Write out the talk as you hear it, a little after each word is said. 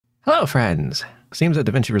Hello, friends! Seems that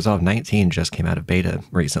DaVinci Resolve 19 just came out of beta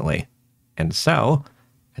recently. And so,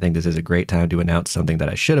 I think this is a great time to announce something that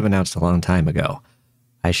I should have announced a long time ago.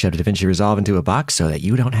 I shoved DaVinci Resolve into a box so that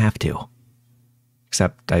you don't have to.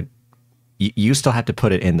 Except, you still have to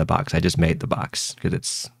put it in the box. I just made the box,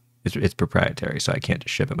 because it's proprietary, so I can't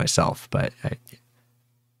just ship it myself, but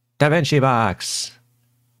DaVinci Box!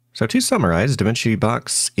 So to summarize, DaVinci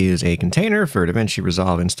Box is a container for DaVinci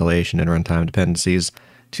Resolve installation and runtime dependencies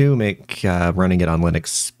to make running it on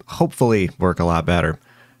Linux hopefully work a lot better,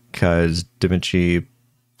 because DaVinci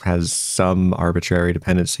has some arbitrary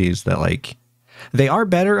dependencies that, they are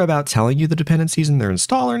better about telling you the dependencies in their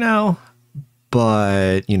installer now,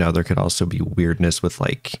 but, there could also be weirdness with,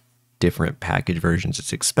 different package versions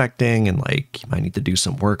it's expecting, and, you might need to do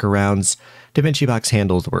some workarounds. DaVinci Box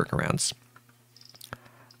handles the workarounds.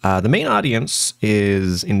 The main audience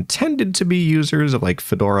is intended to be users of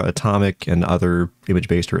Fedora Atomic and other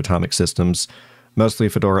image-based or atomic systems. Mostly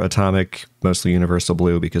Fedora Atomic, mostly Universal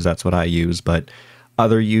Blue, because that's what I use, but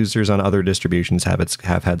other users on other distributions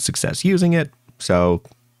have had success using it, so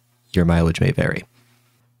your mileage may vary.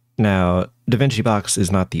 Now, DaVinci Box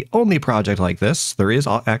is not the only project like this. There is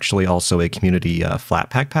actually also a community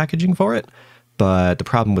Flatpak packaging for it, but the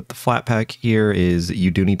problem with the Flatpak here is you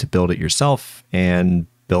do need to build it yourself, and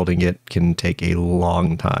building it can take a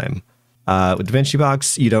long time. With DaVinci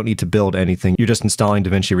Box, you don't need to build anything. You're just installing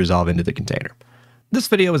DaVinci Resolve into the container. This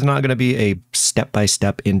video is not going to be a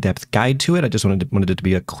step-by-step in-depth guide to it. I just wanted it to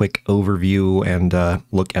be a quick overview and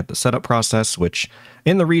look at the setup process, which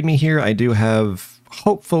in the README here, I do have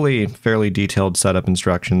hopefully fairly detailed setup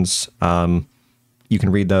instructions. You can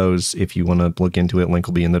read those if you want to look into it. Link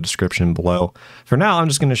will be in the description below. For now, I'm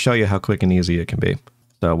just going to show you how quick and easy it can be.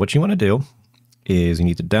 So what you want to do is you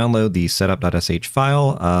need to download the setup.sh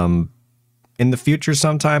file. In the future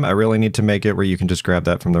sometime, I really need to make it where you can just grab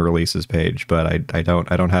that from the releases page, but I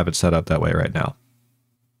don't have it set up that way right now.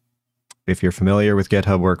 If you're familiar with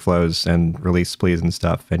GitHub workflows and release please and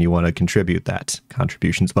stuff, and you want to contribute that,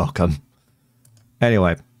 contributions welcome.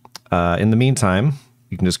 Anyway, in the meantime,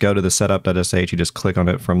 you can just go to the setup.sh, you just click on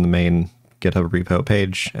it from the main GitHub repo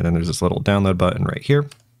page, and then there's this little download button right here.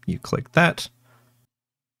 You click that.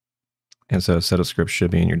 And so setup script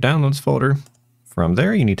should be in your downloads folder. From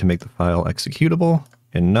there, you need to make the file executable.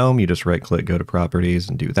 In GNOME, you just right-click, go to Properties,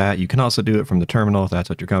 and do that. You can also do it from the terminal if that's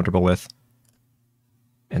what you're comfortable with.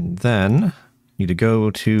 And then you need to go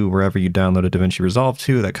to wherever you downloaded DaVinci Resolve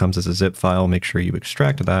to. That comes as a zip file. Make sure you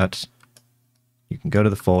extract that. You can go to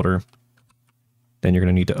the folder. Then you're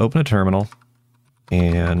going to need to open a terminal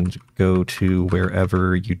and go to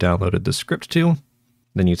wherever you downloaded the script to.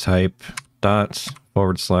 Then you type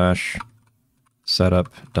 /setup.sh,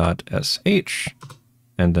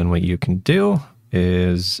 and then what you can do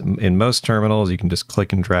is, in most terminals, you can just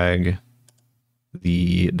click and drag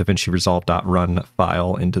the DaVinci Resolve.run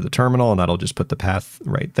file into the terminal, and that'll just put the path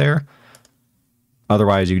right there.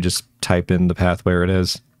 Otherwise, you just type in the path where it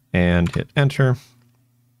is and hit enter,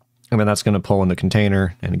 and then that's going to pull in the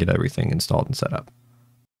container and get everything installed and set up.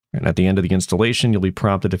 And at the end of the installation, you'll be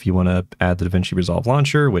prompted if you want to add the DaVinci Resolve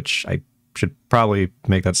launcher, which I should probably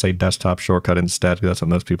make that say desktop shortcut instead, because that's what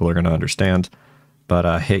most people are going to understand.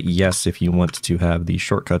 But hit yes if you want to have the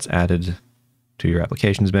shortcuts added to your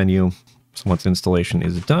applications menu. So once installation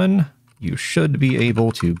is done, you should be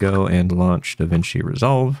able to go and launch DaVinci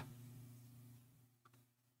Resolve.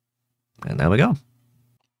 And there we go.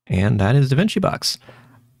 And that is DaVinci Box.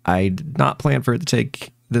 I did not plan for it to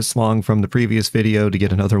take this long from the previous video to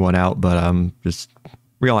get another one out, but just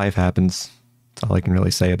real life happens. That's all I can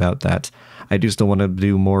really say about that. I do still want to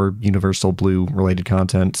do more Universal Blue related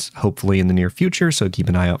content, hopefully in the near future, so keep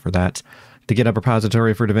an eye out for that. The GitHub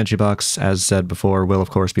repository for DaVinci Box, as said before, will of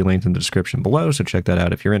course be linked in the description below, so check that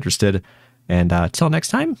out if you're interested. And till next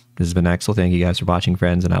time, this has been Axel. Thank you guys for watching,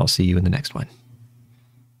 friends, and I will see you in the next one.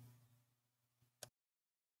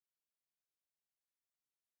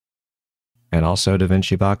 And also,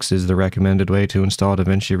 DaVinci Box is the recommended way to install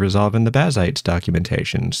DaVinci Resolve in the Bazites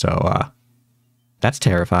documentation, so that's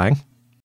terrifying.